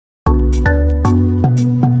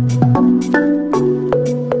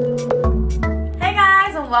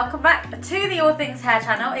welcome back to the All Things Hair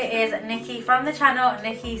channel. It is Nikki from the channel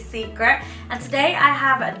Nikki's Secret, and today I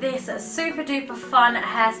have this super duper fun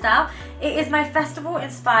hairstyle. It is my festival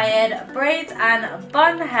inspired braids and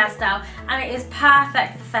bun hairstyle, and it is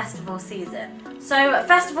perfect for festival season. So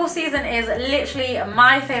festival season is literally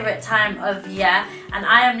my favourite time of year, and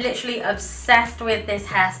I am literally obsessed with this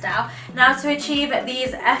hairstyle. Now, to achieve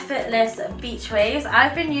these effortless beach waves,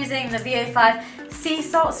 I've been using the VO5 Sea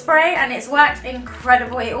Salt Spray, and it's worked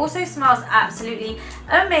incredible. It also smells absolutely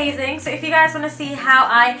amazing. So if you guys want to see how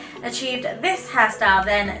I achieved this hairstyle,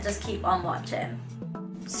 then just keep on watching.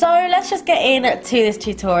 So let's just get into this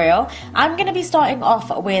tutorial. I'm going to be starting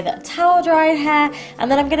off with towel dried hair,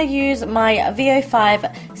 and then I'm going to use my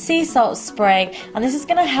VO5 Sea Salt Spray, and this is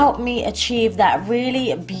going to help me achieve that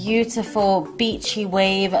really beautiful beachy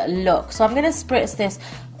wave look. So I'm going to spritz this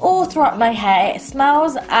all throughout my hair. It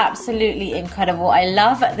smells absolutely incredible. I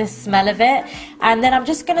love the smell of it. And then I'm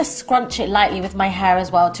just going to scrunch it lightly with my hair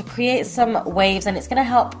as well to create some waves, and it's going to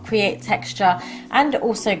help create texture and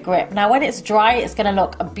also grip. Now when it's dry, it's going to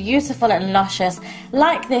look beautiful and luscious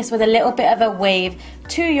like this with a little bit of a wave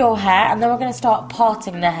to your hair. And then we're going to start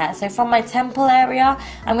parting the hair. So from my temple area,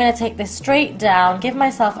 I'm going to take this straight down, give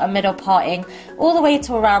myself a middle parting all the way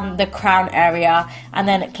to around the crown area, and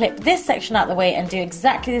then clip this section out the way and do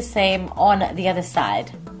exactly the same on the other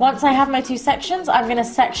side. Once I have my two sections, I'm going to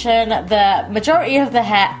section the majority of the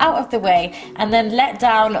hair out of the way and then let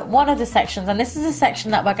down one of the sections, and this is a section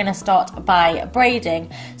that we're going to start by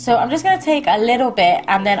braiding. So I'm just going to take a little bit,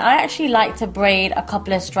 and then I actually like to braid a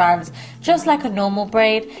couple of strands just like a normal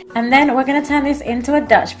braid, and then we're going to turn this into a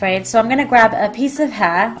Dutch braid. So I'm going to grab a piece of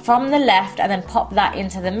hair from the left and then pop that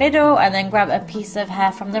into the middle, and then grab a piece of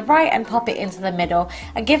hair from the right and pop it into the middle,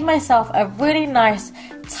 and give myself a really nice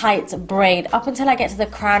tight braid up until I get to the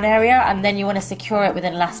crown area, and then you want to secure it with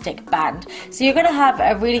an elastic band. So you're going to have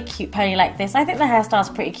a really cute pony like this. I think the hairstyle is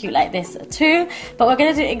pretty cute like this too, but we're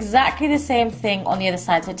going to do exactly the same thing on the other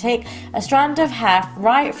side. So take a strand of hair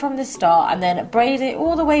right from the start and then braid it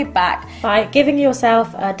all the way back by giving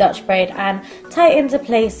yourself a Dutch braid and tie it into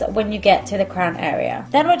place when you get to the crown area.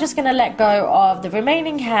 Then we're just going to let go of the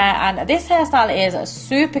remaining hair, and this hairstyle is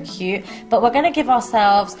super cute, but we're going to give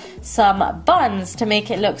ourselves some buns to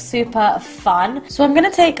make it look super fun. So I'm going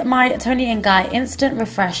to take my Toni & Instant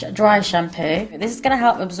Refresh Dry Shampoo. This is going to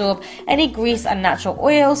help absorb any grease and natural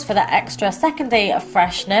oils for that extra second day of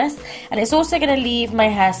freshness, and it's also going to leave my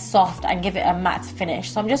hair soft and give it a matte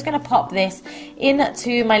finish. So I'm just going to pop this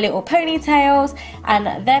into my little ponytails,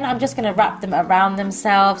 and then I'm just going to wrap them around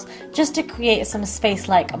themselves just to create some space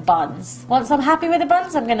like buns. Once I'm happy with the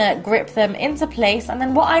buns, I'm going to grip them into place, and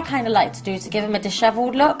then what I kind of like to do to give them a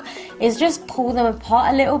disheveled look is just pull them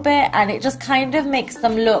apart a little bit, and it just kind of makes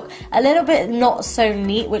them look a little bit not so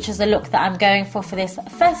neat, which is the look that I'm going for this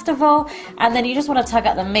festival. And then you just want to tug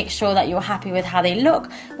at them, make sure that you're happy with how they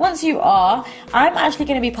look. Once you are, I'm actually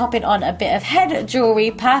going to be popping on a bit of head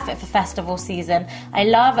jewelry, perfect for festival season. I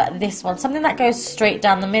love this one, something that goes straight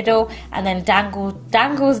down the middle and then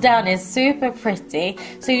dangles down, is super pretty.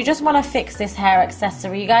 So you just want to fix this hair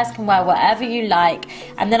accessory. You guys can wear whatever you like.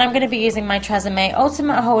 And then I'm going to be using my TRESemmé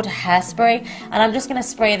Ultimate Hold Hairspray, and I'm just going to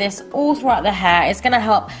spray this all throughout the hair. It's going to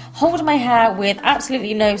help hold my hair with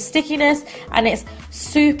absolutely no stickiness, and it's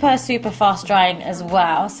super fast drying as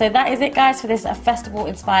well. So that is it, guys, for this festival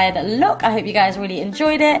inspired look. I hope you guys really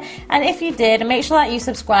enjoyed it, and if you did, make sure that you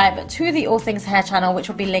subscribe to the All Things Hair channel, which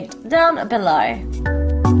will be linked down below.